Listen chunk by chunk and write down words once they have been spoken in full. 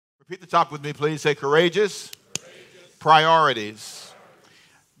Repeat the top with me, please. Say courageous priorities.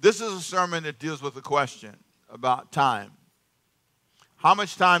 This is a sermon that deals with a question about time. How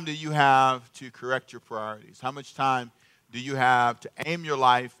much time do you have to correct your priorities? How much time do you have to aim your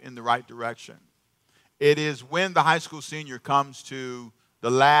life in the right direction? It is when the high school senior comes to the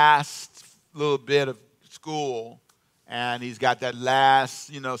last little bit of school and he's got that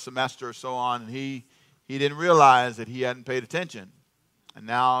last, semester or so on, and he didn't realize that he hadn't paid attention. And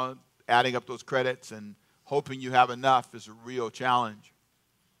now adding up those credits and hoping you have enough is a real challenge.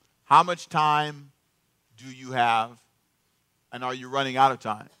 How much time do you have, and are you running out of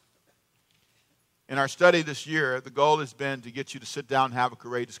time? In our study this year, the goal has been to get you to sit down and have a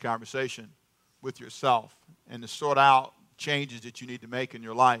courageous conversation with yourself and to sort out changes that you need to make in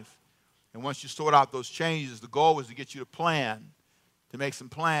your life. And once you sort out those changes, the goal is to get you to make some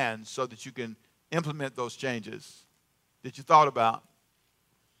plans so that you can implement those changes that you thought about.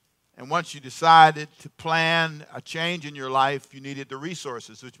 And once you decided to plan a change in your life, you needed the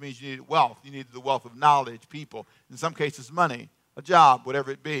resources, which means you needed wealth. You needed the wealth of knowledge, people, in some cases money, a job,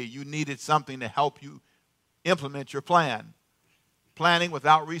 whatever it be. You needed something to help you implement your plan. Planning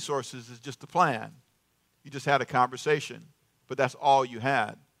without resources is just a plan. You just had a conversation, but that's all you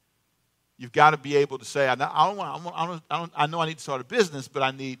had. You've got to be able to say, I know I need to start a business, but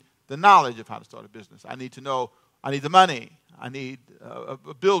I need the knowledge of how to start a business. I need to know, I need the money. I need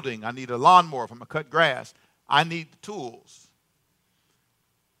a building. I need a lawnmower if I'm going to cut grass. I need the tools.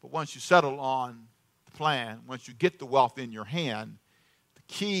 But once you settle on the plan, once you get the wealth in your hand, the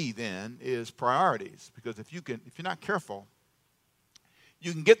key then is priorities. Because if you're not careful,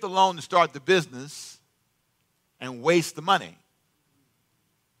 you can get the loan to start the business and waste the money.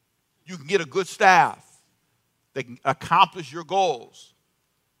 You can get a good staff that can accomplish your goals,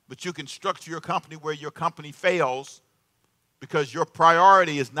 but you can structure your company where your company fails because your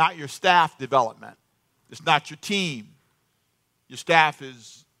priority is not your staff development. It's not your team. Your staff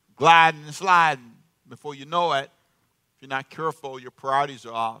is gliding and sliding. Before you know it, if you're not careful, your priorities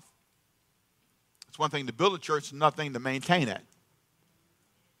are off. It's one thing to build a church, it's another thing to maintain it.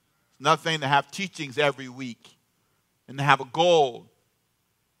 It's another thing to have teachings every week and to have a goal.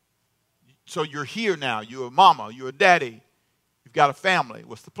 So you're here now. You're a mama. You're a daddy. You've got a family.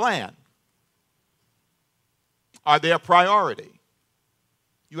 What's the plan? Are they a priority?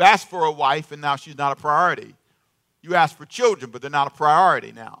 You asked for a wife, and now she's not a priority. You asked for children, but they're not a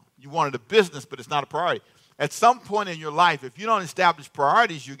priority now. You wanted a business, but it's not a priority. At some point in your life, if you don't establish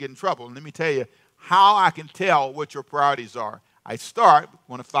priorities, you get in trouble. And let me tell you how I can tell what your priorities are. I start with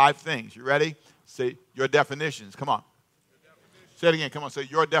one of 5 things. You ready? Say your definitions. Come on. Say it again. Come on. Say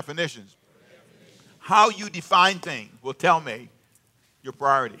your definitions. How you define things will tell me your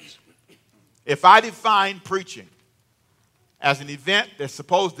priorities. If I define preaching as an event that's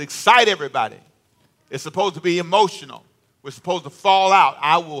supposed to excite everybody, it's supposed to be emotional, we're supposed to fall out,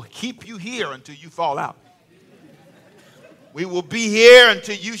 I will keep you here until you fall out. We will be here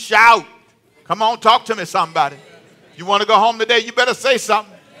until you shout. Come on, talk to me, somebody. If you want to go home today, you better say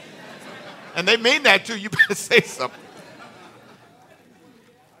something. And they mean that too. You better say something.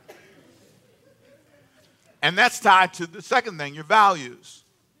 And that's tied to the second thing, your values.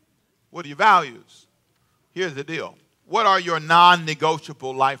 What are your values? Here's the deal. What are your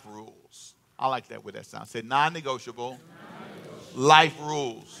non-negotiable life rules? I like that way that sounds. Say non-negotiable life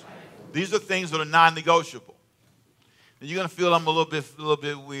rules. These are things that are non-negotiable. And you're going to feel I'm a little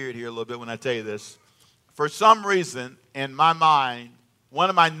bit weird here a little bit when I tell you this. For some reason, in my mind, one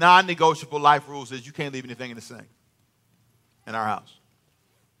of my non-negotiable life rules is you can't leave anything in the sink in our house.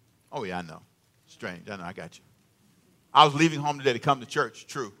 Oh, yeah, I know. Strange. I know, I got you. I was leaving home today to come to church,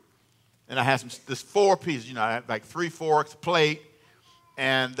 true. And I had this 4 pieces, I had like 3 forks, a plate,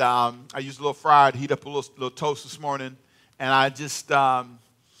 and I used a little fryer to heat up a little toast this morning, and I just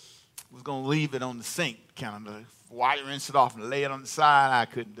was going to leave it on the sink, kind of rinse it off and lay it on the side. I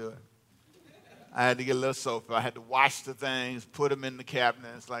couldn't do it. I had to get a little soap. I had to wash the things, put them in the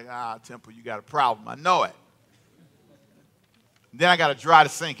cabinet. It's like, Temple, you got a problem. I know it. Then I got to dry the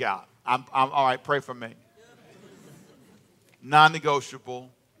sink out. I'm all right, pray for me. Non-negotiable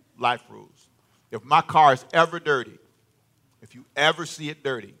life rules. If my car is ever dirty, if you ever see it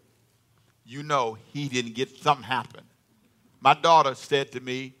dirty, you know he didn't get something happen. My daughter said to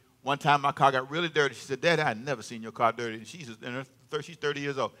me, one time my car got really dirty. She said, Daddy, I had never seen your car dirty. She's 30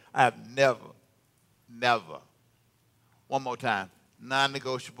 years old. I have never. One more time.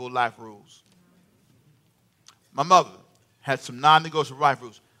 Non-negotiable life rules. My mother had some non-negotiable life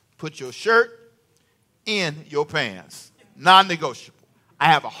rules. Put your shirt in your pants. Non-negotiable. I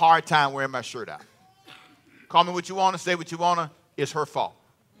have a hard time wearing my shirt out. Call me what you want to, say what you want to. It's her fault.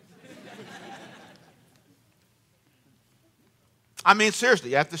 I mean,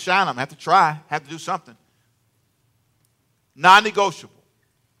 seriously, you have to shine them, have to try, have to do something. Non-negotiable.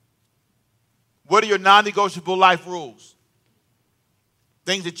 What are your non-negotiable life rules?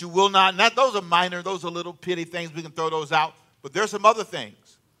 Things that you will not, those are minor, those are little petty things, we can throw those out. But there's some other things.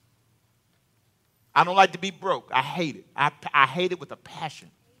 I don't like to be broke. I hate it. I hate it with a passion.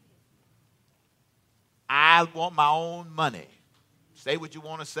 I want my own money. Say what you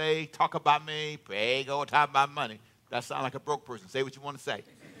want to say, talk about me, pray, go talk about money. That sounds like a broke person. Say what you want to say.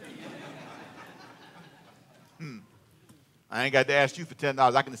 I ain't got to ask you for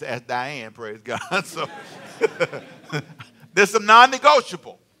 $10. I can just ask Diane, praise God. So there's some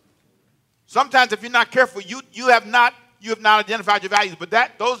non-negotiable. Sometimes if you're not careful, you have not identified your values, but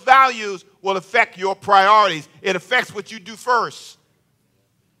those values will affect your priorities. It affects what you do first.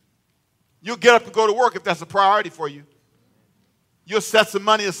 You'll get up and go to work if that's a priority for you. You'll set some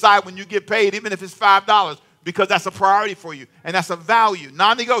money aside when you get paid, even if it's $5, because that's a priority for you, and that's a value,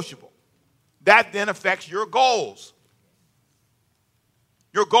 non-negotiable. That then affects your goals.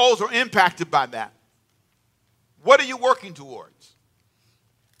 Your goals are impacted by that. What are you working towards?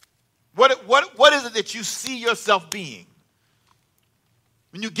 What is it that you see yourself being?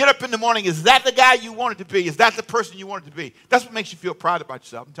 When you get up in the morning, is that the guy you wanted to be? Is that the person you wanted to be? That's what makes you feel proud about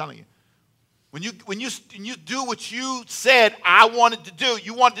yourself, I'm telling you. When you do what you said I wanted to do,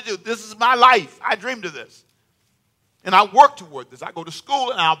 you wanted to do, this is my life. I dreamed of this. And I work toward this. I go to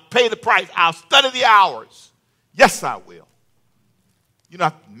school and I'll pay the price. I'll study the hours. Yes, I will. You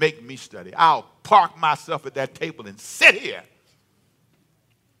don't have to make me study. I'll park myself at that table and sit here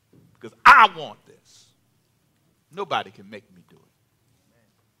because I want this. Nobody can make me do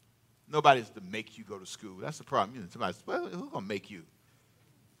it. Nobody's to make you go to school. That's the problem. You know, somebody says, well, who's going to make you?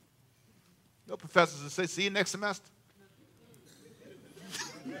 No professors will say, see you next semester.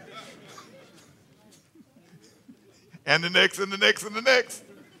 And the next, and the next, and the next.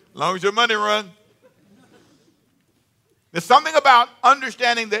 As long as your money runs. There's something about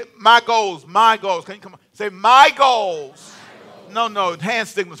understanding that my goals. Can you come on? Say, my goals. No, hand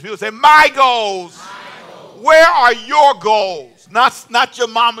signals. People say, my goals. Where are your goals? Not your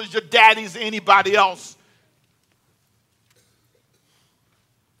mama's, your daddy's, anybody else.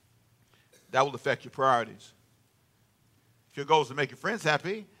 That will affect your priorities. If your goal is to make your friends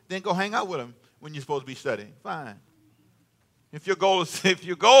happy, then go hang out with them when you're supposed to be studying. Fine. If your goal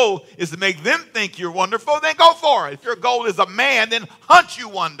is to make them think you're wonderful, then go for it. If your goal is a man, then hunt you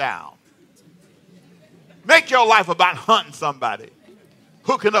one down. Make your life about hunting somebody,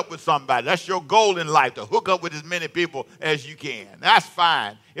 hooking up with somebody. That's your goal in life, to hook up with as many people as you can. That's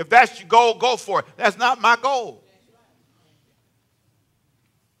fine. If that's your goal, go for it. That's not my goal.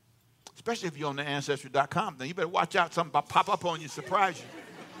 Especially if you're on the Ancestry.com, then you better watch out. Something about pop up on you, surprise you.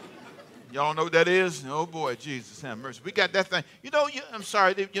 Y'all know what that is? Oh, boy, Jesus, have mercy. We got that thing. You know, I'm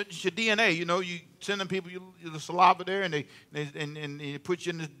sorry, it's your DNA. You know, you send them people the saliva there, and they put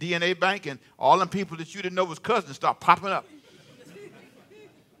you in the DNA bank, and all them people that you didn't know was cousins start popping up.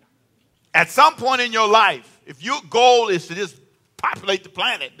 At some point in your life, if your goal is to just populate the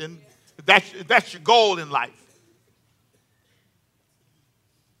planet, then that's your goal in life.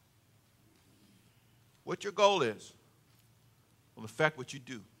 What your goal is will affect what you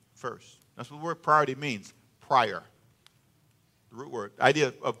do first. That's what the word priority means. Prior. The root word. The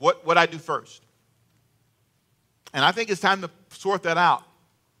idea of what I do first. And I think it's time to sort that out.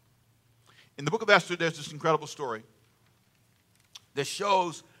 In the book of Esther, there's this incredible story that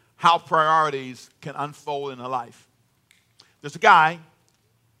shows how priorities can unfold in a life. There's a guy,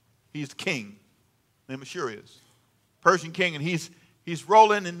 he's king, named Ahasuerus, Persian king, and he's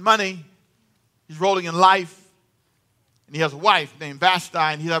rolling in money, he's rolling in life. And he has a wife named Vashti,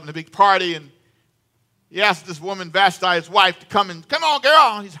 and he's having a big party, and he asked this woman, Vashti, his wife, to come on,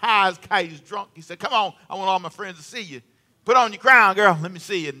 girl. He's high as a kite, he's drunk. He said, come on, I want all my friends to see you. Put on your crown, girl, let me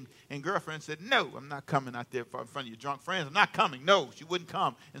see you. And girlfriend said, no, I'm not coming out there in front of your drunk friends. I'm not coming. No, she wouldn't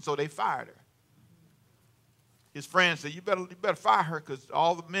come. And so they fired her. His friends said, you better fire her, because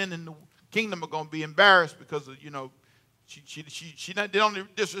all the men in the kingdom are going to be embarrassed because of, they don't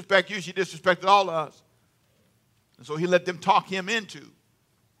disrespect you, she disrespected all of us. And so he let them talk him into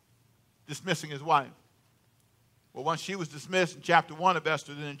dismissing his wife. Well, once she was dismissed in chapter 1 of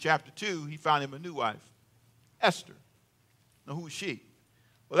Esther, then in chapter 2, he found him a new wife, Esther. Now, who was she?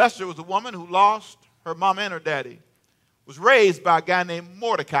 Well, Esther was a woman who lost her mama and her daddy, was raised by a guy named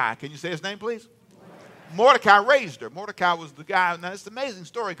Mordecai. Can you say his name, please? Mordecai raised her. Mordecai was the guy. Now, it's an amazing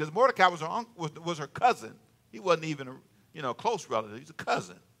story because Mordecai was her uncle, was her cousin. He wasn't even a close relative. He's a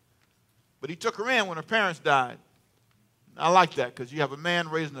cousin. But he took her in when her parents died. I like that because you have a man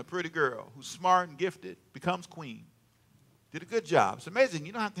raising a pretty girl who's smart and gifted, becomes queen. Did a good job. It's amazing.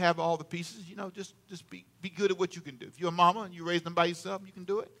 You don't have to have all the pieces. Just be good at what you can do. If you're a mama and you raise them by yourself, you can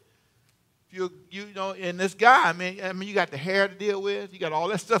do it. If and this guy, I mean, you got the hair to deal with. You got all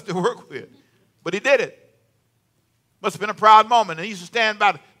that stuff to work with. But he did it. Must have been a proud moment. And he used to stand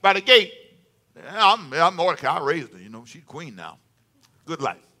by the gate. I'm Mordecai. I raised her. She's queen now. Good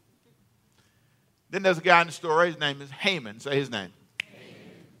life. Then there's a guy in the story. His name is Haman. Say his name.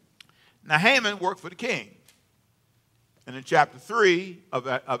 Haman. Now, Haman worked for the king. And in chapter 3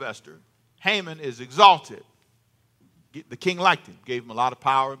 of Esther, Haman is exalted. The king liked him, gave him a lot of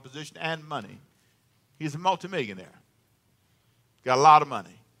power and position and money. He's a multimillionaire. Got a lot of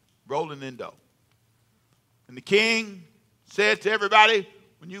money, rolling in dough. And the king said to everybody,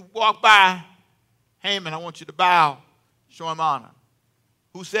 when you walk by Haman, I want you to bow, show him honor.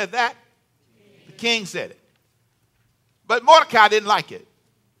 Who said that? The king said it. But Mordecai didn't like it.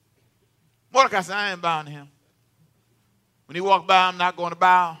 Mordecai said, I ain't bowing to him. When he walked by, I'm not going to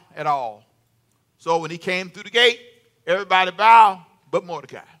bow at all. So when he came through the gate, everybody bowed but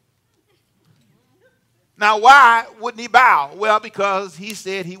Mordecai. Now, why wouldn't he bow? Well, because he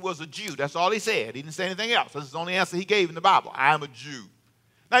said he was a Jew. That's all he said. He didn't say anything else. That's the only answer he gave in the Bible. I am a Jew.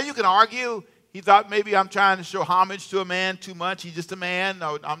 Now, you can argue. He thought maybe I'm trying to show homage to a man too much. He's just a man.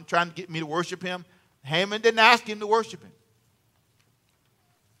 No, I'm trying to get me to worship him. Haman didn't ask him to worship him.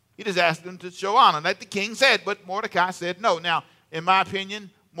 He just asked him to show honor, like the king said, but Mordecai said no. Now, in my opinion,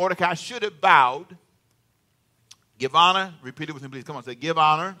 Mordecai should have bowed. Give honor. Repeat it with me, please. Come on, say, give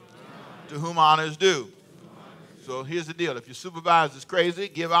honor to whom honor is due. So here's the deal. If your supervisor is crazy,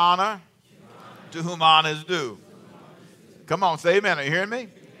 give honor to whom honor is due. Come on, say amen. Are you hearing me?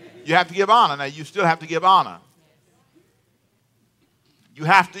 You have to give honor. Now, you still have to give honor. You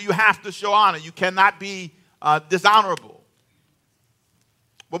have to show honor. You cannot be dishonorable.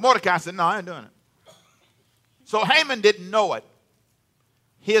 But Mordecai said, no, I ain't doing it. So Haman didn't know it.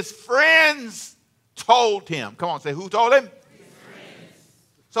 His friends told him. Come on, say, who told him? His friends.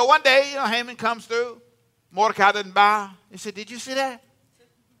 So one day, Haman comes through. Mordecai doesn't bow. He said, did you see that?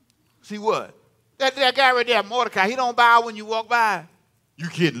 See what? That guy right there, Mordecai, he don't bow when you walk by. You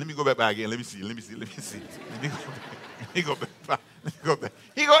kidding? Let me go back by again. Let me see. Let me go back.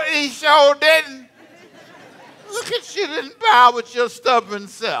 He sure didn't. Look at you, didn't bow with your stubborn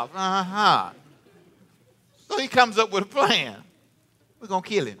self. So he comes up with a plan. We're going to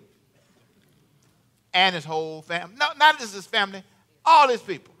kill him. And his whole family. No, not just his family, all his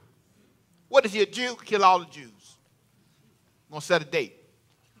people. What is he, a Jew? Kill all the Jews. We're going to set a date.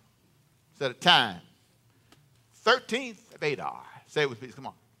 Set a time. 13th of Adar. Say it with me, come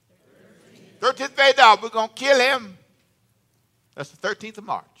on. 13th of Adar, we're going to kill him. That's the 13th of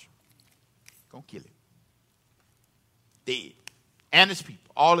March. Going to kill him. Dead. And his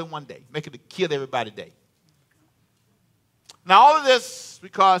people, all in one day. Make it a kill everybody day. Now, all of this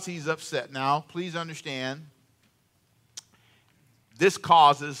because he's upset. Now, please understand, this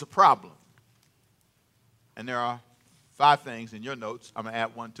causes a problem. And there are 5 things in your notes, I'm going to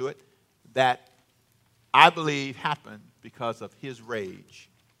add one to it, that I believe happened because of his rage.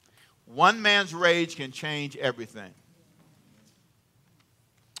 One man's rage can change everything.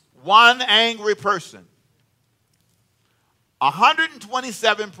 One angry person.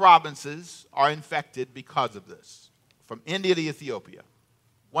 127 provinces are infected because of this. From India to Ethiopia.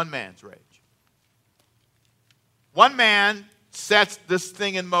 One man's rage. One man sets this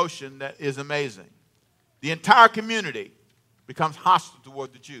thing in motion that is amazing. The entire community becomes hostile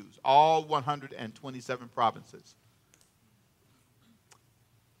toward the Jews. All 127 provinces.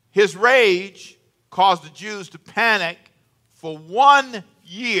 His rage caused the Jews to panic for 1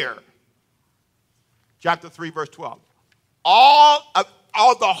 year. Chapter 3, verse 12. All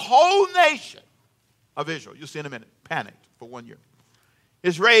the whole nation of Israel, you'll see in a minute, panicked for 1 year.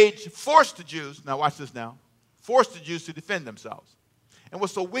 His rage forced the Jews, now watch this now, forced the Jews to defend themselves. And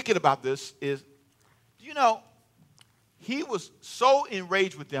what's so wicked about this is, do you know, he was so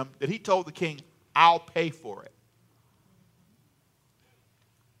enraged with them that he told the king, I'll pay for it.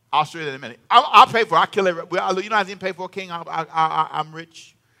 I'll show you that in a minute. I'll pay for it. I'll kill everybody. You know, I didn't pay for a king. I'm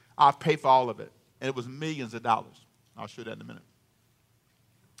rich. I'll pay for all of it. And it was millions of dollars. I'll show you that in a minute.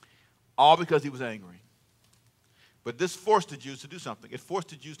 All because he was angry. But this forced the Jews to do something. It forced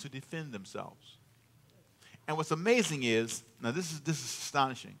the Jews to defend themselves. And what's amazing is, now this is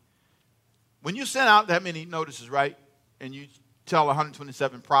astonishing. When you send out that many notices, right, and you tell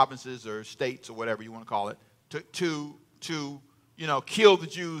 127 provinces or states or whatever you want to call it to kill the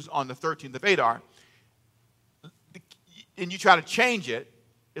Jews on the 13th of Adar, and you try to change it,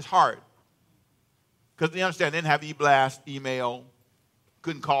 it's hard. Because they understand, they didn't have e-blast, email,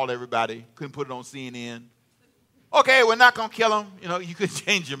 couldn't call everybody, couldn't put it on CNN. Okay, we're not going to kill him. You could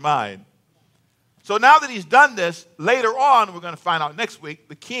change your mind. So now that he's done this, later on, we're going to find out next week,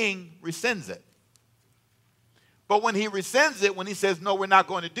 the king rescinds it. But when he rescinds it, when he says, no, we're not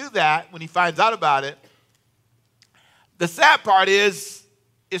going to do that, when he finds out about it, the sad part is,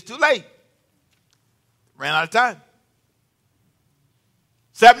 it's too late. Ran out of time.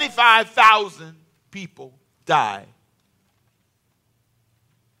 75,000 people died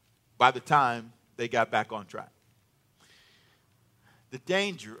by the time they got back on track. The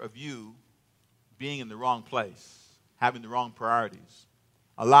danger of you being in the wrong place, having the wrong priorities,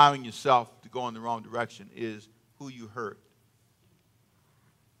 allowing yourself to go in the wrong direction is who you hurt.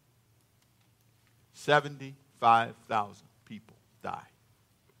 75,000 people die.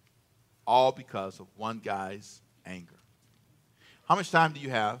 All because of one guy's anger. How much time do you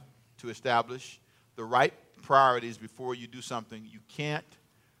have to establish the right priorities before you do something you can't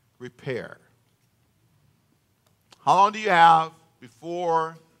repair? How long do you have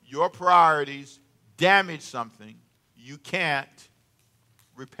before your priorities damage something you can't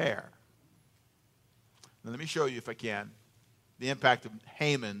repair? Now, let me show you, if I can, the impact of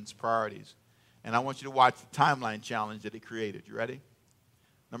Haman's priorities. And I want you to watch the timeline challenge that he created. You ready?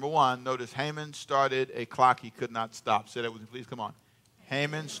 Number one, notice Haman started a clock he could not stop. Say that with me, please. Come on.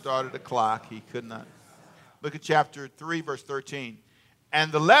 Haman started a clock he could not. Look at chapter 3, verse 13.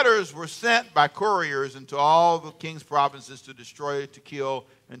 And the letters were sent by couriers into all the king's provinces to destroy, to kill,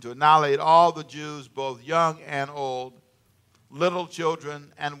 and to annihilate all the Jews, both young and old, little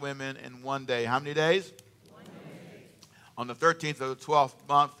children and women, in one day. How many days? 1 day. On the 13th of the 12th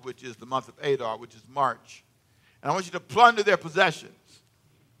month, which is the month of Adar, which is March. And I want you to plunder their possessions.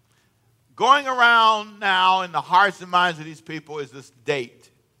 Going around now in the hearts and minds of these people is this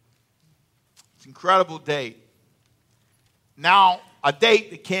date. It's an incredible date. Now, a date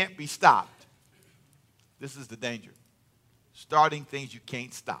that can't be stopped. This is the danger. Starting things you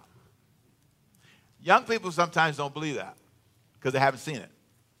can't stop. Young people sometimes don't believe that because they haven't seen it.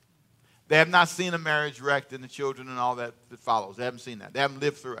 They have not seen a marriage wrecked and the children and all that follows. They haven't seen that. They haven't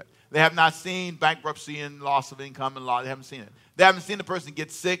lived through it. They have not seen bankruptcy and loss of income and loss. They haven't seen it. They haven't seen a person get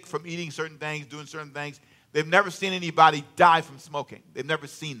sick from eating certain things, doing certain things. They've never seen anybody die from smoking. They've never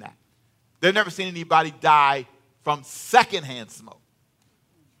seen that. They've never seen anybody die from secondhand smoke.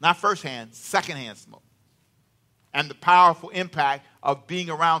 Not firsthand, secondhand smoke. And the powerful impact of being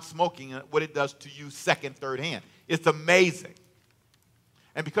around smoking and what it does to you second, third hand. It's amazing.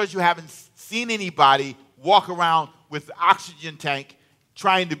 And because you haven't seen anybody walk around with the oxygen tank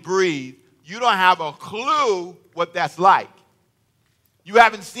trying to breathe, you don't have a clue what that's like. You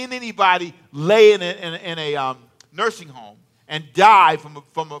haven't seen anybody lay in a nursing home and die from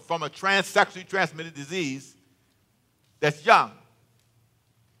a sexually transmitted disease that's young.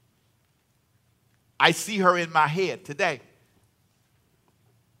 I see her in my head today.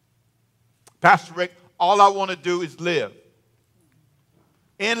 Pastor Rick, all I want to do is live.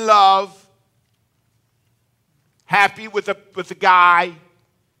 In love, happy with a guy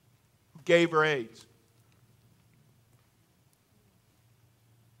who gave her AIDS.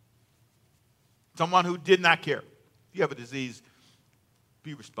 Someone who did not care. If you have a disease,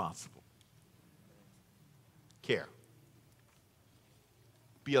 be responsible. Care.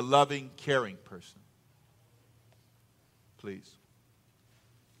 Be a loving, caring person. Please.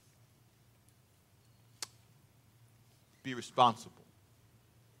 Be responsible.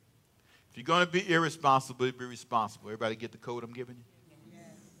 If you're going to be irresponsible, be responsible. Everybody get the code I'm giving you?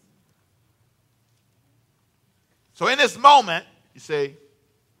 Yes. So in this moment, you say,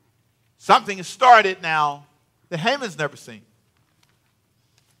 something has started now that Haman's never seen.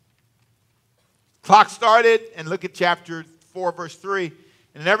 Clock started, and look at chapter 4, verse 3.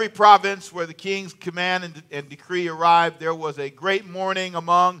 In every province where the king's command and decree arrived, there was a great mourning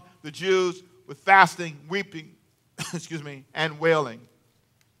among the Jews with fasting, weeping, and wailing.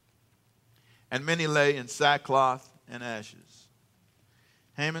 And many lay in sackcloth and ashes.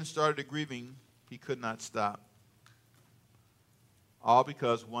 Haman started a grieving he could not stop. All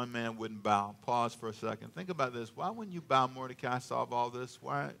because one man wouldn't bow. Pause for a second. Think about this. Why wouldn't you bow, Mordecai, solve all this?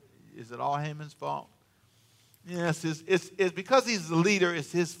 Why is it all Haman's fault? Yes, it's because he's the leader,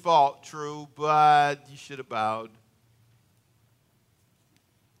 it's his fault, true, but you should have bowed.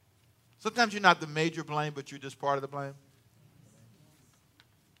 Sometimes you're not the major blame, but you're just part of the blame.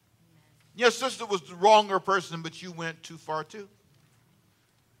 Your sister was the wronger person, but you went too far too.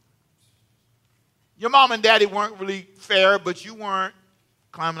 Your mom and daddy weren't really fair, but you weren't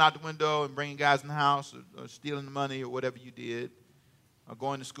climbing out the window and bringing guys in the house or stealing the money or whatever you did. Or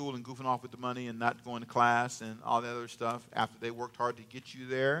going to school and goofing off with the money and not going to class and all that other stuff after they worked hard to get you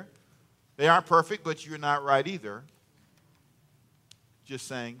there. They aren't perfect, but you're not right either. Just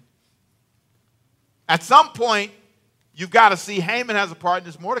saying. At some point, you've got to see Haman has a part in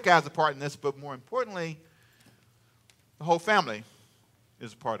this, Mordecai has a part in this, but more importantly, the whole family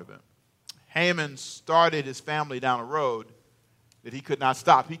is a part of it. Haman started his family down a road that he could not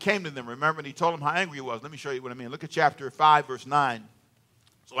stop. He came to them, remember, and he told them how angry he was. Let me show you what I mean. Look at chapter 5, verse 9.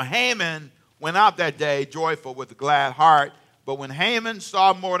 So Haman went out that day joyful with a glad heart. But when Haman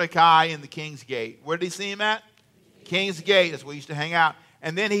saw Mordecai in the king's gate, where did he see him at? King's gate. That's where he used to hang out.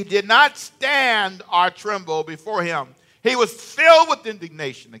 And then he did not stand or tremble before him. He was filled with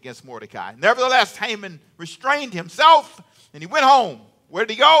indignation against Mordecai. Nevertheless, Haman restrained himself, and he went home. Where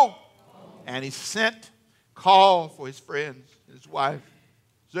did he go? And he called for his friends, his wife,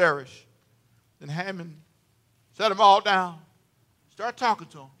 Zeresh. Then Haman set them all down, started talking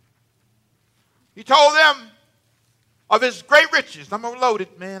to them. He told them of his great riches. I'm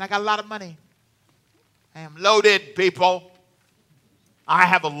loaded, man. I got a lot of money. I am loaded, people. I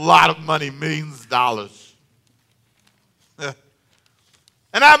have a lot of money, millions of dollars.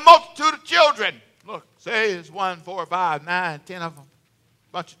 And I have a multitude of children. Look, say it's 1, 4, 5, 9, 10 of them.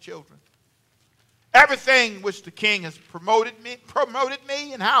 A bunch of children. Everything which the king has promoted me,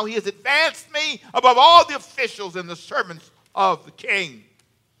 and how he has advanced me above all the officials and the servants of the king.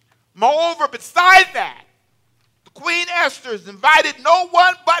 Moreover, beside that, Queen Esther has invited no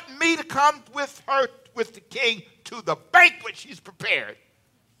one but me to come with her, with the king, to the banquet she's prepared.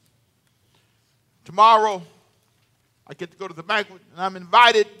 Tomorrow, I get to go to the banquet, and I'm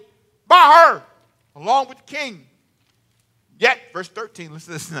invited by her, along with the king. Yet, verse 13,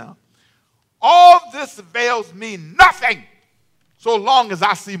 listen to this now. All this avails me nothing so long as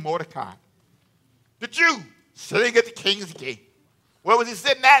I see Mordecai, the Jew, sitting at the king's gate. Where was he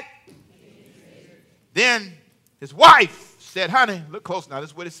sitting at? Then his wife said, honey, look close now. This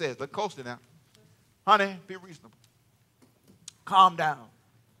is what it says. Look closer now. Honey, be reasonable. Calm down.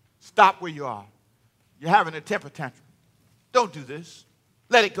 Stop where you are. You're having a temper tantrum. Don't do this.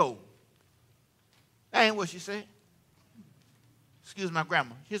 Let it go. That ain't what she said. Excuse my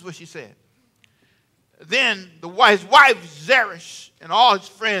grammar. Here's what she said. Then his wife, Zeresh, and all his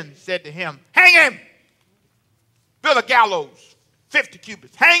friends said to him, hang him. Build a gallows, 50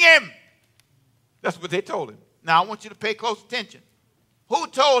 cubits. Hang him. That's what they told him. Now, I want you to pay close attention. Who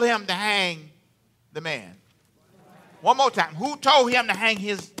told him to hang the man? One more time. Who told him to hang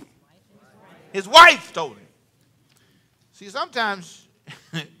his wife told him. See, sometimes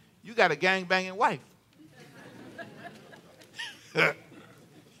you got a gang-banging wife.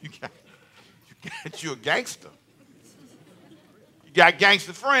 you got you a gangster. You got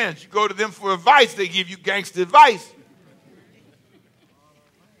gangster friends. You go to them for advice. They give you gangster advice.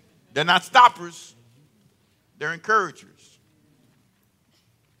 They're not stoppers. They're encouragers.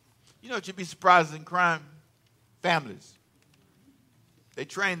 You know what you'd be surprised in crime? Families. They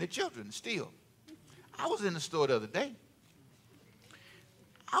train their children to steal. I was in the store the other day.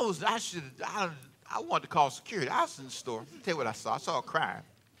 I wanted to call security. I was in the store. Let me tell you what I saw. I saw a crime.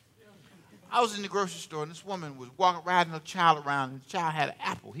 I was in the grocery store, and this woman was riding a child around, and the child had an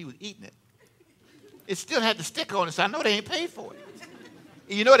apple. He was eating it. It still had the stick on it, so I know they ain't paid for it.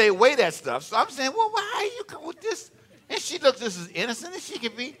 And you know they weigh that stuff. So I'm saying, well, why are you come with this? And she looks just as innocent as she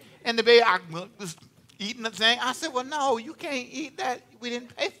can be. And the baby was eating the thing. I said, well, no, you can't eat that. We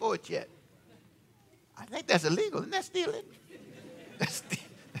didn't pay for it yet. I think that's illegal. Isn't that stealing? That's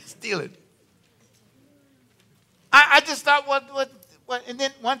stealing. I just thought, what? And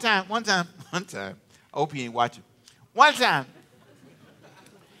then one time, I hope he ain't watching. One time,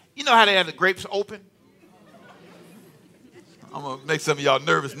 you know how they have the grapes open? I'm going to make some of y'all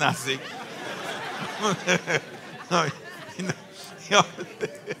nervous now, see? I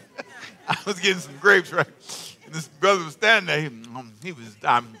was getting some grapes, right? And this brother was standing there.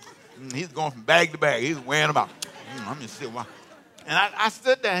 He's going from bag to bag. He was weighing them out. I'm just sitting. And I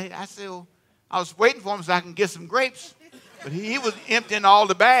stood there. I said, well, I was waiting for him so I can get some grapes. But he was emptying all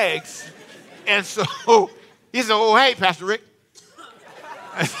the bags. And so he said, oh, hey, Pastor Rick.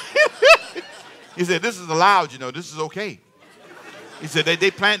 He said, this is allowed, you know. This is okay. He said, they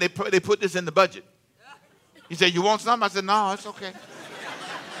put this in the budget. He said, you want some? I said, no, it's okay.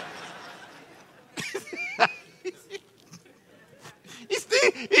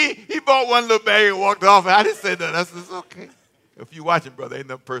 He bought one little bag and walked off. And I didn't say that. I said, it's okay. If you're watching, brother, ain't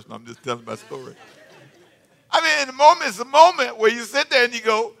nothing personal. I'm just telling my story. I mean, in the moment, it's a moment where you sit there and you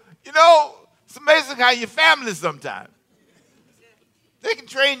go, you know, it's amazing how your family sometimes. They can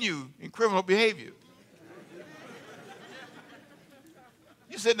train you in criminal behavior.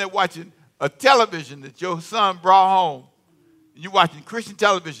 You're sitting there watching a television that your son brought home. You're watching Christian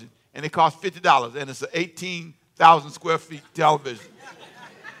television, and it costs $50, and it's an 18,000 square feet television.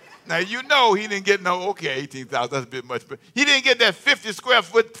 Now, you know he didn't get no, okay, 18,000, that's a bit much, but he didn't get that 50 square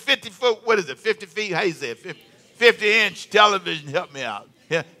foot, 50 foot, what is it, 50 feet? How you say it? 50-inch television, help me out.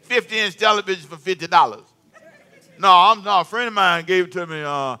 Yeah, 50-inch television for $50. No, a friend of mine gave it to me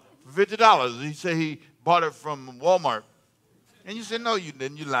for $50. He said he bought it from Walmart. And you said, no, you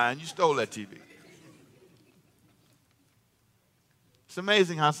didn't. You lying. You stole that TV. It's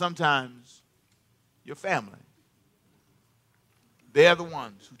amazing how sometimes your family, they're the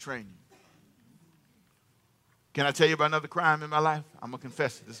ones who train you. Can I tell you about another crime in my life? I'm going to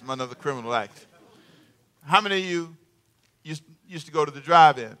confess it. This is my another criminal act. How many of you used to go to the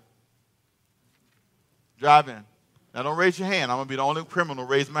drive-in? Drive-in. Now, don't raise your hand. I'm going to be the only criminal to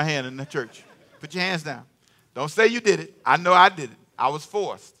raise my hand in the church. Put your hands down. Don't say you did it. I know I did it. I was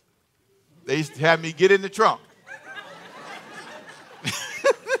forced. They used to have me get in the trunk.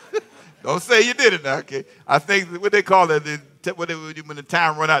 Don't say you did it now, okay? I think what they call it, when the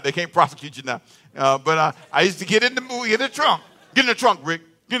time run out, they can't prosecute you now. But I used to get in the trunk. Get in the trunk, Rick.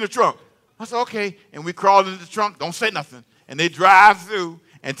 Get in the trunk. I said, okay. And we crawled into the trunk. Don't say nothing. And they drive through.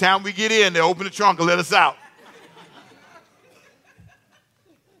 And time we get in, they open the trunk and let us out.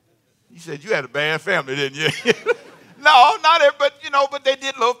 You said you had a bad family, didn't you? No, not every, but they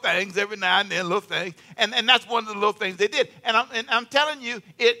did little things every now and then, little things, and that's one of the little things they did. And I'm telling you,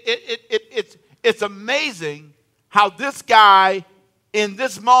 it's amazing how this guy in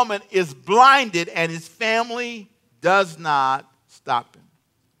this moment is blinded, and his family does not stop him.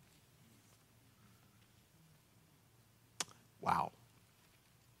 Wow.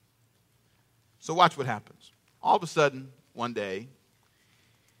 So watch what happens. All of a sudden, one day,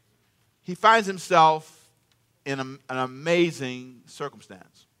 he finds himself in an amazing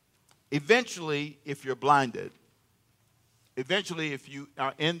circumstance. Eventually, if you're blinded, if you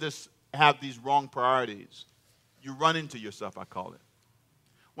are have these wrong priorities, you run into yourself, I call it.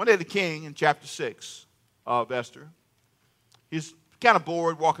 One day the king, in chapter 6 of Esther, he's kind of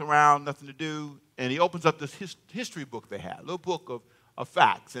bored, walking around, nothing to do, and he opens up this history book they had, a little book of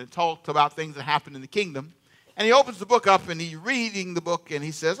facts, and it talks about things that happened in the kingdom. And he opens the book up, and he's reading the book, and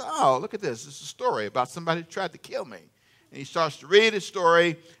he says, oh, look at this. This is a story about somebody who tried to kill me. And he starts to read his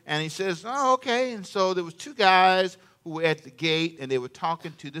story, and he says, oh, okay. And so there was two guys who were at the gate, and they were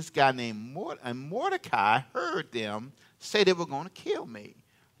talking to this guy named Mordecai, and Mordecai heard them say they were going to kill me.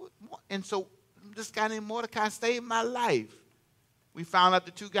 And so this guy named Mordecai saved my life. We found out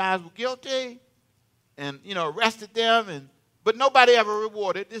the two guys were guilty and, arrested them, but nobody ever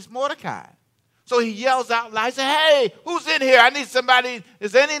rewarded this Mordecai. So he yells out loud. He said, hey, who's in here? I need somebody.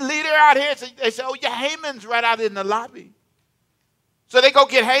 Is there any leader out here? So they say, oh, yeah, Haman's right out in the lobby. So they go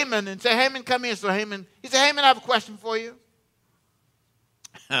get Haman and say, Haman, come here. So he said, Haman, I have a question for you.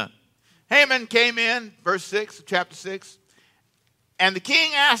 Haman came in, verse 6 of chapter 6, and the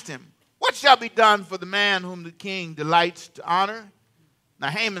king asked him, what shall be done for the man whom the king delights to honor? Now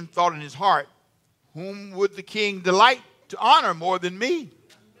Haman thought in his heart, whom would the king delight to honor more than me?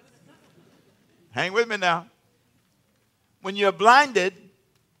 Hang with me now. When you're blinded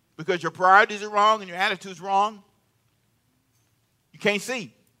because your priorities are wrong and your attitude's wrong, you can't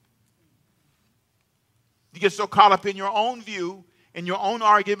see. You get so caught up in your own view, in your own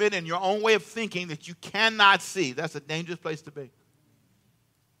argument, and your own way of thinking that you cannot see. That's a dangerous place to be.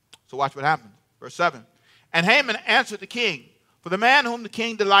 So watch what happens. Verse 7. And Haman answered the king, for the man whom the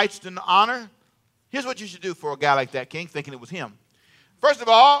king delights to honor, here's what you should do for a guy like that, king, thinking it was him. First of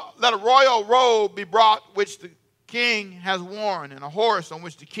all, let a royal robe be brought which the king has worn, and a horse on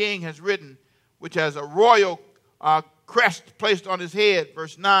which the king has ridden, which has a royal crest placed on his head.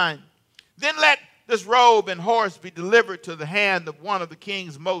 Verse 9. Then let this robe and horse be delivered to the hand of one of the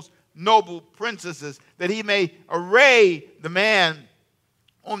king's most noble princesses, that he may array the man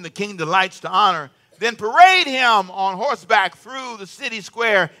whom the king delights to honor. Then parade him on horseback through the city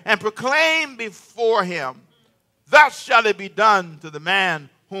square and proclaim before him, thus shall it be done to the man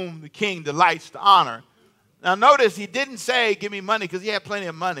whom the king delights to honor. Now notice he didn't say, give me money, because he had plenty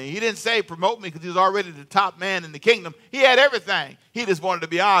of money. He didn't say, promote me, because he was already the top man in the kingdom. He had everything. He just wanted to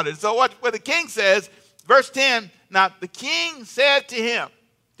be honored. So what the king says, verse 10, now the king said to him,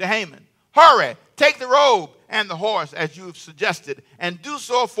 to Haman, hurry, take the robe and the horse, as you have suggested, and do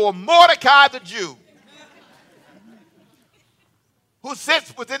so for Mordecai the Jew, who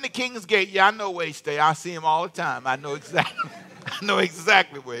sits within the king's gate. Yeah, I know where he stays. I see him all the time. I know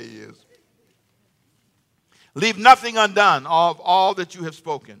exactly where he is. Leave nothing undone of all that you have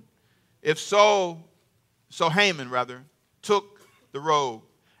spoken. So Haman, took the robe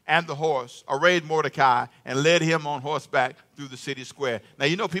and the horse, arrayed Mordecai, and led him on horseback through the city square. Now,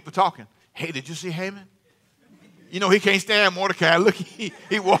 you know people talking. Hey, did you see Haman? You know he can't stand Mordecai. Look, he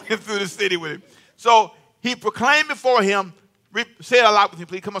walking through the city with him. So he proclaimed before him, say it aloud with me,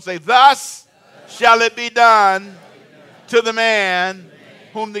 please. Come on, say, thus shall it be done to the man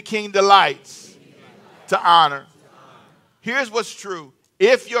whom the king delights to honor. Here's what's true.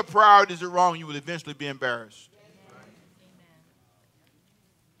 If your priorities are wrong, you will eventually be embarrassed.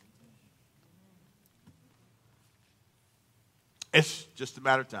 It's just a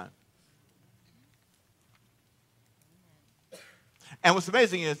matter of time. And what's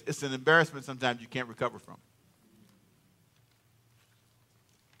amazing is it's an embarrassment sometimes you can't recover from.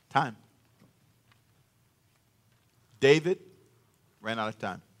 Time. David ran out of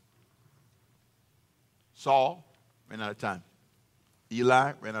time. Saul ran out of time.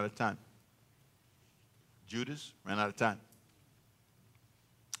 Eli ran out of time. Judas ran out of time.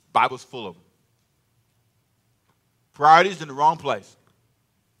 Bible's full of them. Priorities in the wrong place.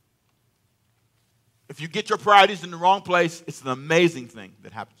 If you get your priorities in the wrong place, it's an amazing thing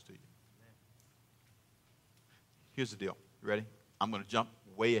that happens to you. Here's the deal. You ready? I'm going to jump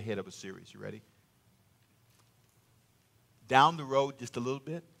way ahead of a series. You ready? Down the road just a little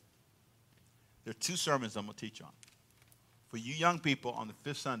bit, there are 2 sermons I'm going to teach on. For you young people, on the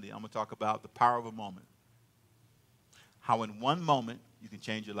 5th Sunday, I'm going to talk about the power of a moment. How in one moment you can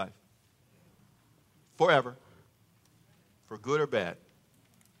change your life. Forever. For good or bad.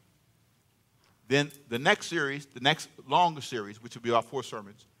 Then the next series, the next longer series, which will be about 4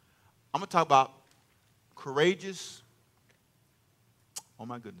 sermons, I'm going to talk about courageous, oh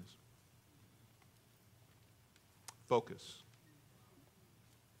my goodness, focus.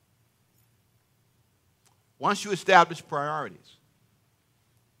 Once you establish priorities,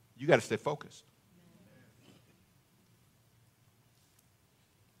 you got to stay focused.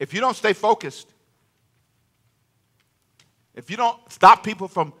 If you don't stay focused, if you don't stop people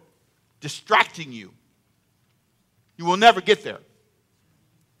from distracting you, you will never get there.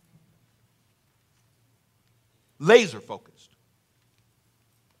 Laser focused.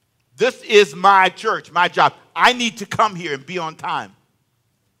 This is my church, my job. I need to come here and be on time.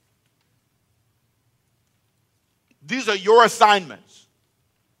 These are your assignments.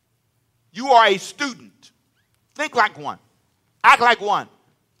 You are a student. Think like one. Act like one.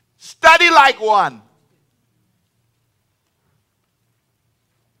 Study like one.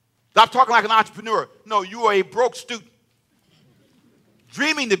 Stop talking like an entrepreneur. No, you are a broke student.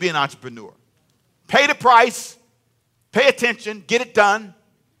 Dreaming to be an entrepreneur. Pay the price, pay attention, get it done,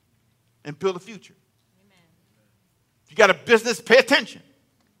 and build a future. Amen. If you got a business, pay attention.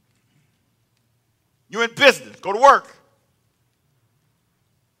 You're in business, go to work.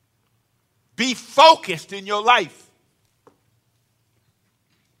 Be focused in your life.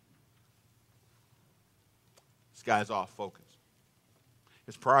 This guy's off focus.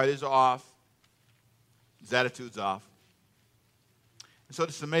 His priorities are off. His attitude's off. And so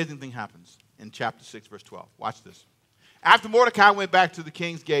this amazing thing happens in chapter 6, verse 12. Watch this. After Mordecai went back to the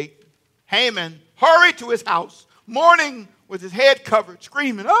king's gate, Haman hurried to his house, mourning with his head covered,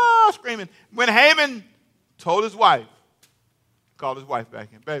 screaming, screaming. When Haman told his wife, called his wife back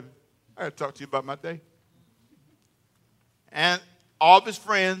in, baby, I got to talk to you about my day. And all of his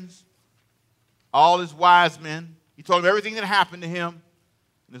friends, all his wise men, he told them everything that happened to him,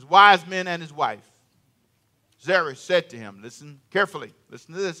 and his wise men and his wife. Zeresh said to him, listen carefully,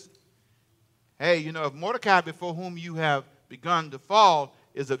 listen to this. Hey, you know, if Mordecai before whom you have begun to fall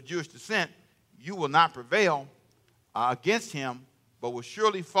is of Jewish descent, you will not prevail against him, but will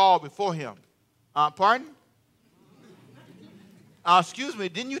surely fall before him. Pardon? Excuse me,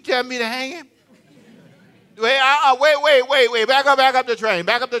 didn't you tell me to hang him? Wait, back up the train,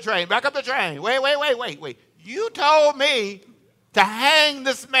 back up the train. Wait. You told me to hang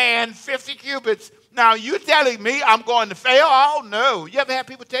this man 50 cubits. Now you telling me I'm going to fail? Oh, no. You ever had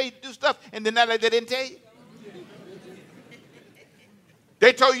people tell you to do stuff and then they didn't tell you?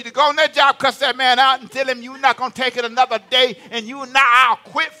 They told you to go on that job, cuss that man out and tell him you're not going to take it another day and I'll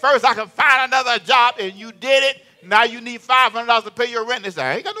quit first. I can find another job, and you did it. Now you need $500 to pay your rent. They say,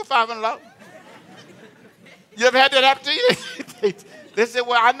 I ain't got no $500. You ever had that happen to you? They said,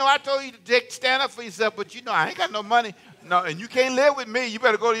 well, I know I told you to stand up for yourself, but you know I ain't got no money. No, and you can't live with me. You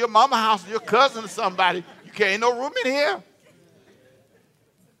better go to your mama's house or your cousin or somebody. You can't, ain't no room in here.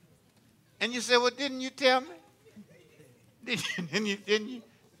 And you say, well, didn't you tell me?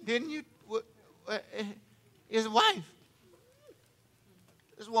 Didn't you? His wife.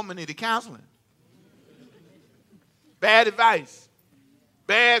 This woman needed counseling. Bad advice.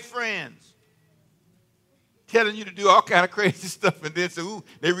 Bad friends. telling you to do all kind of crazy stuff, and then say, ooh,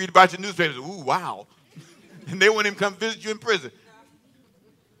 they read about your newspapers, ooh, wow. And they won't even come visit you in prison.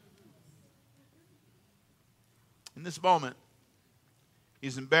 In this moment,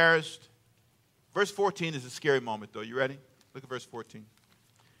 he's embarrassed. Verse 14 is a scary moment, though. You ready? Look at verse 14.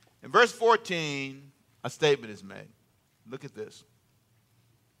 In verse 14, a statement is made. Look at this.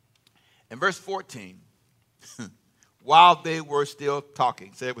 In verse 14, while they were still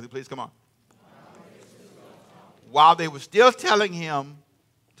talking, say it with me, please, come on. While they were still telling him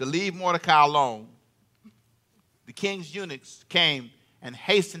to leave Mordecai alone, the king's eunuchs came and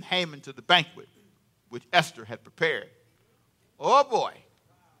hastened Haman to the banquet which Esther had prepared. Oh, boy.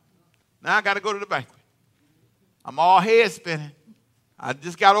 Now I got to go to the banquet. I'm all head spinning. I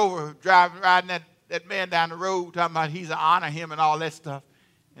just got over riding that man down the road, talking about he's an honor him and all that stuff.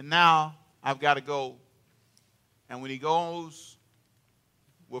 And now I've got to go. And when he goes,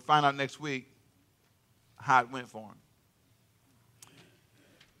 we'll find out next week how it went for him.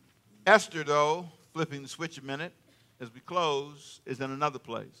 Esther, though, flipping the switch a minute as we close, is in another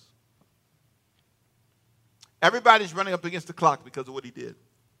place. Everybody's running up against the clock because of what he did.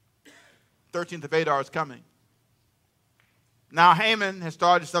 13th of Adar is coming. Now Haman has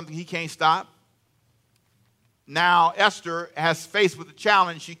started something he can't stop. Now Esther has faced with a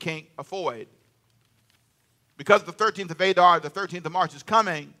challenge she can't avoid. Because the 13th of Adar, the 13th of March is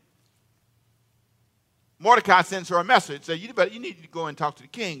coming, Mordecai sends her a message, say, you need to go and talk to the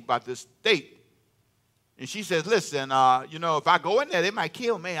king about this date. And she says, listen, if I go in there, they might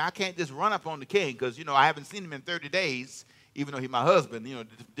kill me. I can't just run up on the king because, I haven't seen him in 30 days, even though he's my husband,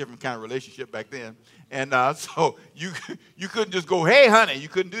 different kind of relationship back then. And so you couldn't just go, hey, honey, you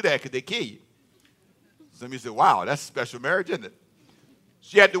couldn't do that because they kill you. Some of you say, wow, that's a special marriage, isn't it?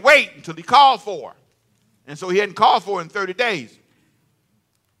 She had to wait until he called for her. And so he hadn't called for her in 30 days.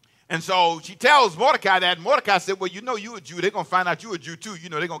 And so she tells Mordecai that, and Mordecai said, well, you a Jew. They're going to find out you a Jew too.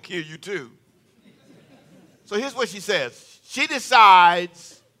 They're going to kill you too. So here's what she says. She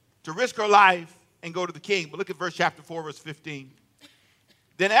decides to risk her life and go to the king. But look at chapter 4, verse 15.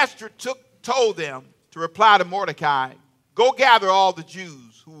 Then Esther told them to reply to Mordecai, go gather all the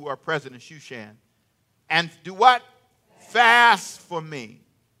Jews who are present in Shushan and do what? Fast for me.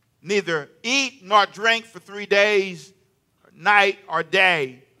 Neither eat nor drink for 3 days, night or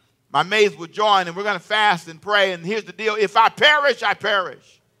day. My maids will join, and we're going to fast and pray. And here's the deal. If I perish, I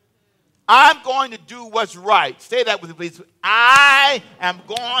perish. I'm going to do what's right. Say that with me, please. I am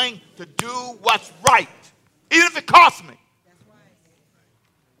going to do what's right, even if it costs me.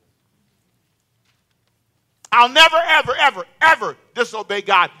 I'll never, ever, ever, ever disobey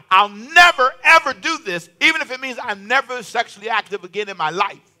God. I'll never, ever do this, even if it means I'm never sexually active again in my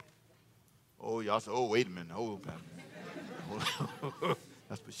life. Oh, y'all say, oh, wait a minute. Oh,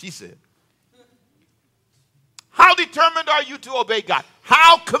 that's what she said. How determined are you to obey God?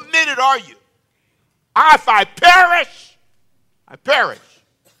 How committed are you? If I perish, I perish.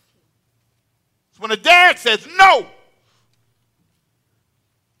 It's when a dad says no.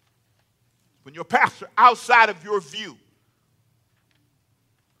 When your pastor outside of your view.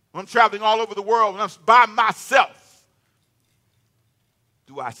 When I'm traveling all over the world, when I'm by myself,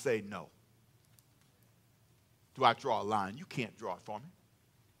 do I say no? Do I draw a line? You can't draw it for me.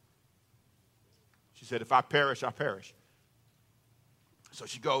 She said, if I perish, I perish. So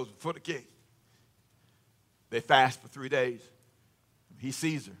she goes before the king. They fast for 3 days. He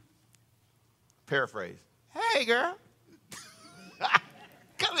sees her. Paraphrase. Hey, girl.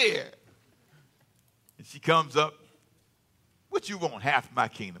 Come here. And she comes up. What you want? Half of my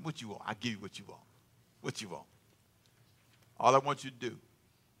kingdom. What you want? I give you what you want. What you want? All I want you to do,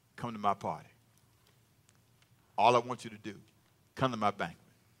 come to my party. All I want you to do, come to my banquet.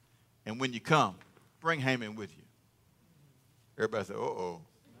 And when you come, bring Haman with you. Everybody say, uh-oh.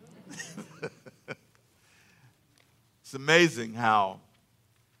 It's amazing how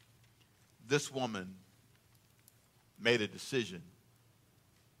this woman made a decision,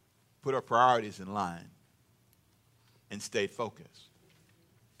 put her priorities in line, and stayed focused.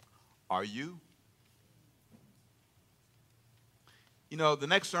 Are you? The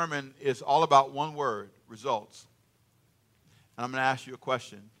next sermon is all about one word, results. And I'm going to ask you a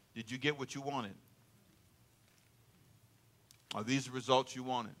question. Did you get what you wanted? Are these the results you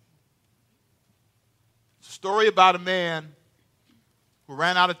wanted? It's a story about a man who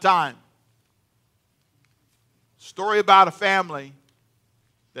ran out of time. A story about a family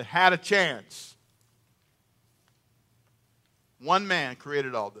that had a chance. One man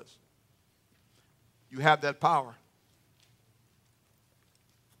created all this. You have that power.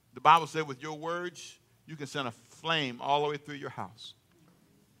 The Bible said with your words, you can send a flame all the way through your house.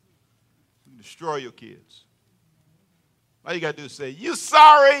 You can destroy your kids. All you got to do is say, you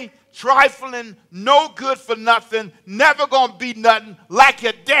sorry, trifling, no good for nothing, never going to be nothing, like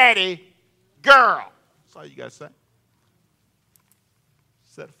your daddy, girl. That's all you got to say.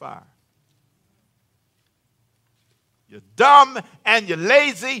 Set a fire. You're dumb and you're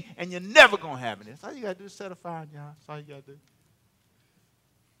lazy and you're never going to have it. That's all you got to do is set a fire in your house. That's all you got to do.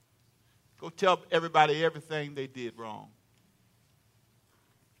 Go tell everybody everything they did wrong.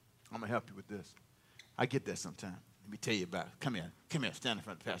 I'm going to help you with this. I get that sometimes. Let me tell you about it. Come here, stand in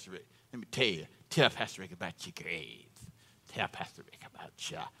front of Pastor Rick. Let me tell you. Tell Pastor Rick about your grades. Tell Pastor Rick about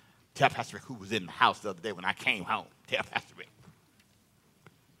you. Tell Pastor Rick who was in the house the other day when I came home. Tell Pastor Rick.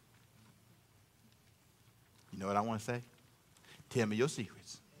 You know what I want to say? Tell me your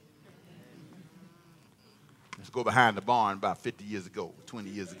secrets. Let's go behind the barn about 50 years ago, 20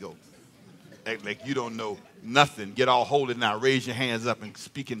 years ago. Act like you don't know nothing. Get all holy now. Raise your hands up and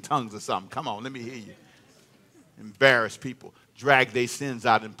speak in tongues or something. Come on, let me hear you. Embarrass people. Drag their sins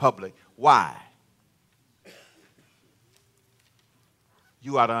out in public. Why?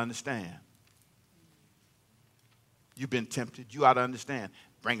 You ought to understand. You've been tempted. You ought to understand.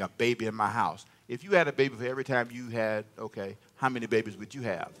 Bring a baby in my house. If you had a baby for every time you had, okay, how many babies would you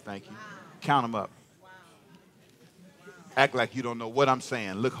have? Thank you. Count them up. Act like you don't know what I'm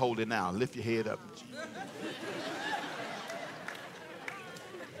saying. Look holy now. Lift your head up.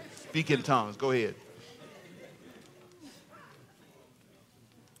 Speak in tongues. Go ahead.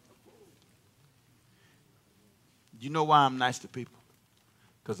 You know why I'm nice to people?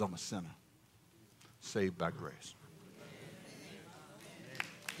 Because I'm a sinner. Saved by grace.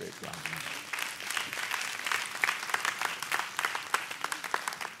 Praise God.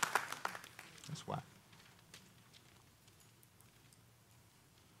 That's why.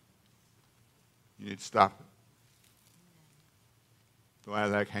 You need to stop it. Don't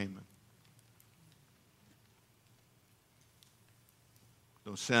act like Haman.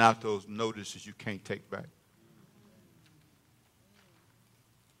 Don't send out those notices you can't take back.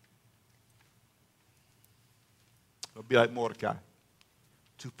 Don't be like Mordecai.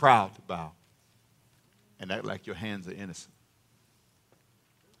 Too proud to bow and act like your hands are innocent.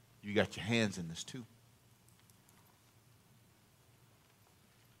 You got your hands in this too.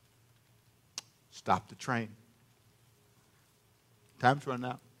 Stop the train. Time's running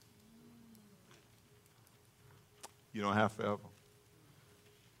out. You don't have forever.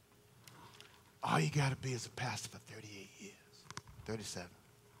 All you got to be is a pastor for 38 years, 37.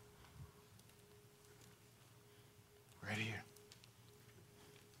 Right here.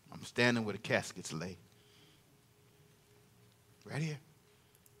 I'm standing where the caskets lay. Right here.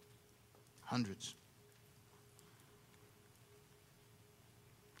 Hundreds.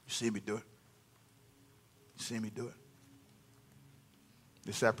 You see me do it. You see me do it.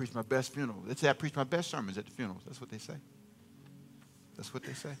 They say I preach my best funeral. They say I preach my best sermons at the funerals. That's what they say. That's what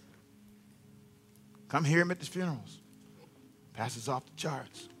they say. Come hear him at the funerals. Passes off the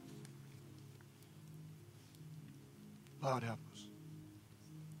charts. Lord help us.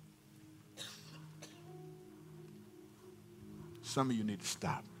 Some of you need to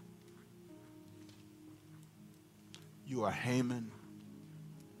stop. You are Haman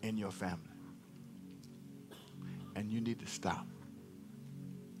in your family. And you need to stop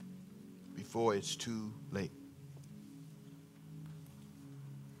before it's too late.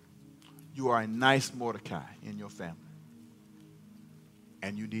 You are a nice Mordecai in your family.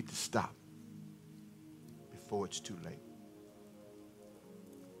 And you need to stop before it's too late.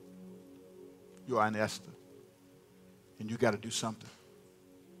 You are an Esther. And you got to do something.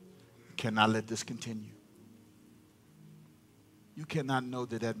 You cannot let this continue. You cannot know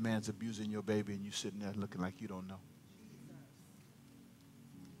that that man's abusing your baby and you sitting there looking like you don't know.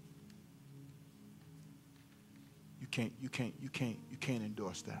 You can't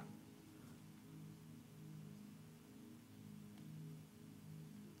endorse that.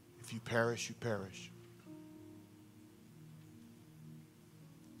 If you perish, you perish.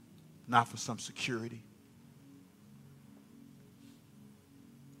 Not for some security.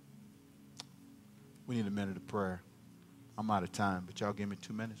 We need a minute of prayer. I'm out of time, but y'all give me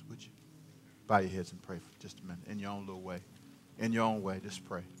 2 minutes, would you? Bow your heads and pray for just a minute in your own little way. In your own way, just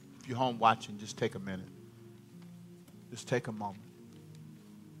pray. If you're home watching, just take a minute. Just take a moment.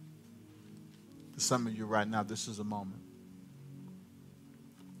 For some of you right now, this is a moment.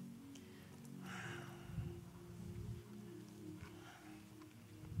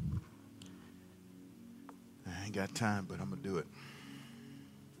 I ain't got time, but I'm going to do it.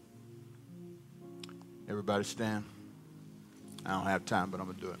 Everybody stand. I don't have time, but I'm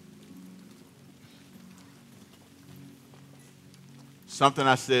going to do it. Something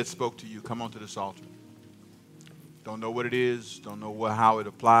I said spoke to you. Come onto this altar. Don't know what it is. Don't know how it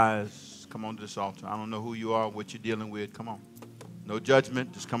applies. Come on to this altar. I don't know who you are, what you're dealing with. Come on. No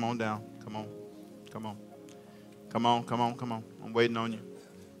judgment. Just come on down. Come on. Come on. Come on, come on, come on. I'm waiting on you.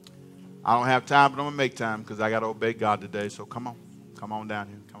 I don't have time, but I'm going to make time because I got to obey God today. So come on. Come on down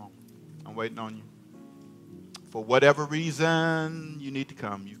here. Come on. I'm waiting on you. For whatever reason you need to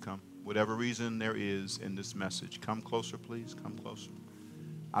come, you come. Whatever reason there is in this message. Come closer, please. Come closer.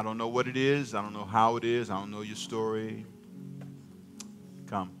 I don't know what it is. I don't know how it is. I don't know your story.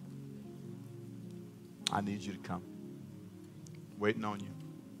 Come. I need you to come. Waiting on you.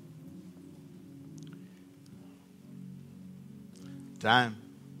 Time.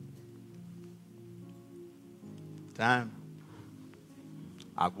 Time.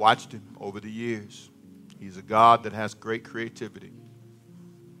 I've watched him over the years. He's a God that has great creativity.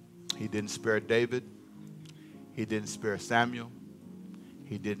 He didn't spare David. He didn't spare Samuel.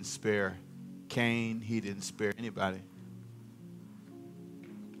 He didn't spare Cain. He didn't spare anybody.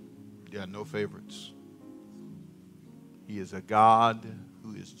 There are no favorites. He is a God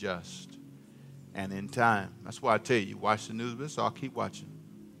who is just. And in time, that's why I tell you, watch the news, so I'll keep watching.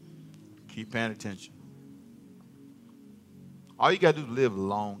 Keep paying attention. All you got to do is live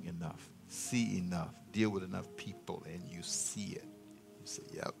long enough, see enough, deal with enough people, and you see it. You say,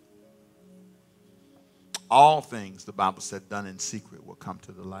 yep. All things, the Bible said, done in secret will come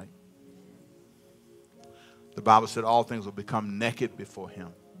to the light. The Bible said all things will become naked before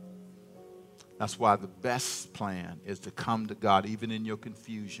him. That's why the best plan is to come to God, even in your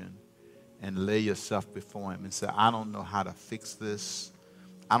confusion, and lay yourself before him and say, I don't know how to fix this.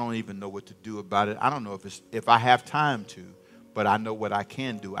 I don't even know what to do about it. I don't know if I have time to, but I know what I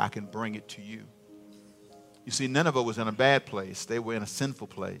can do. I can bring it to you. You see, Nineveh was in a bad place. They were in a sinful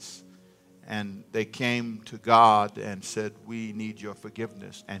place. And they came to God and said, we need your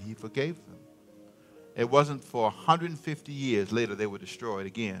forgiveness. And he forgave them. It wasn't for 150 years later they were destroyed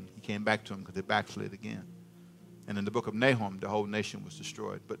again. He came back to them because they backslid again. And in the book of Nahum, the whole nation was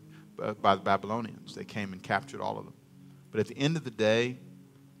destroyed by the Babylonians. They came and captured all of them. But at the end of the day,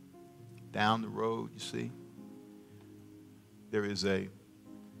 down the road, you see, there is a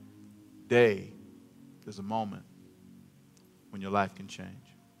day, there's a moment when your life can change.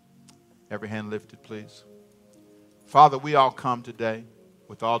 Every hand lifted, please. Father, we all come today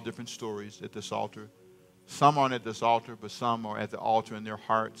with all different stories at this altar. Some aren't at this altar, but some are at the altar in their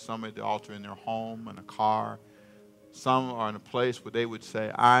heart. Some are at the altar in their home, in a car. Some are in a place where they would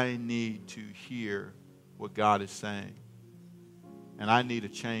say, I need to hear what God is saying. And I need a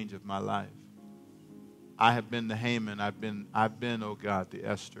change of my life. I have been the Haman. I've been, oh God, the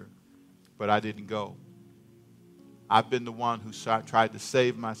Esther. But I didn't go. I've been the one who tried to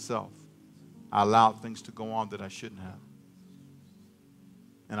save myself. I allowed things to go on that I shouldn't have.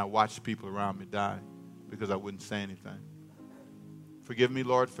 And I watched people around me die because I wouldn't say anything. Forgive me,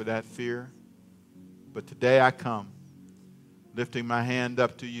 Lord, for that fear. But today I come, lifting my hand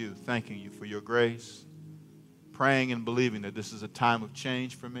up to you, thanking you for your grace, praying and believing that this is a time of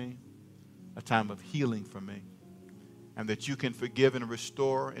change for me, a time of healing for me, and that you can forgive and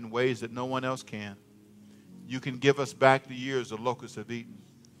restore in ways that no one else can. You can give us back the years the locusts have eaten.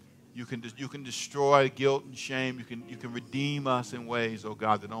 You can destroy guilt and shame. You can redeem us in ways, oh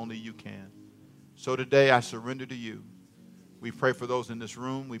God, that only you can. So today I surrender to you. We pray for those in this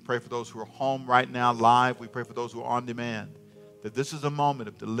room. We pray for those who are home right now, live. We pray for those who are on demand. That this is a moment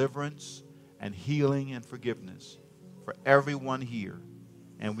of deliverance and healing and forgiveness for everyone here.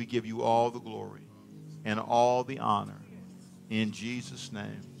 And we give you all the glory and all the honor. In Jesus'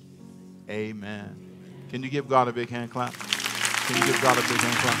 name, amen. Can you give God a big hand clap? Can you give God a big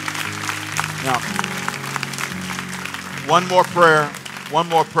hand clap? Now, one more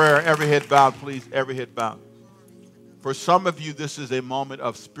prayer. Every head bowed, please. Every head bowed. For some of you, this is a moment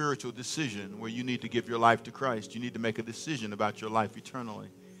of spiritual decision where you need to give your life to Christ. You need to make a decision about your life eternally.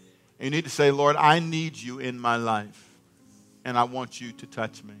 And you need to say, Lord, I need you in my life, and I want you to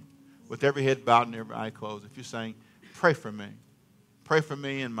touch me. With every head bowed and every eye closed, if you're saying, pray for me. Pray for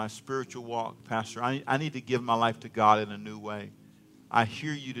me in my spiritual walk, Pastor. I need to give my life to God in a new way. I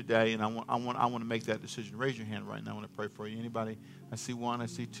hear you today, and I want to make that decision. Raise your hand right now. I want to pray for you. Anybody? I see one. I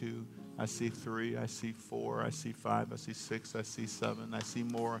see two. I see three. I see four. I see five. I see six. I see seven. I see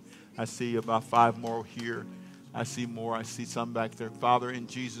more. I see about five more here. I see more. I see some back there. Father, in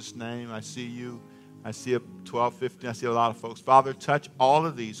Jesus' name, I see you. I see 12, 15. I see a lot of folks. Father, touch all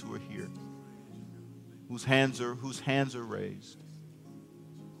of these who are here, whose hands are raised,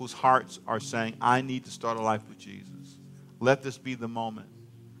 whose hearts are saying, I need to start a life with Jesus. Let this be the moment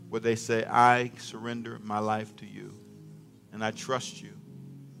where they say, I surrender my life to you, and I trust you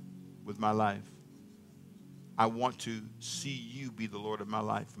with my life. I want to see you be the Lord of my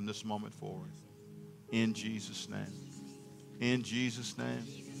life from this moment forward. In Jesus' name. In Jesus' name.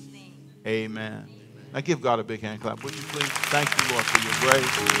 Amen. Now give God a big hand clap, would you please? Thank you, Lord, for your grace.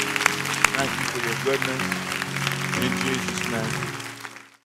 Thank you for your goodness. In Jesus' name.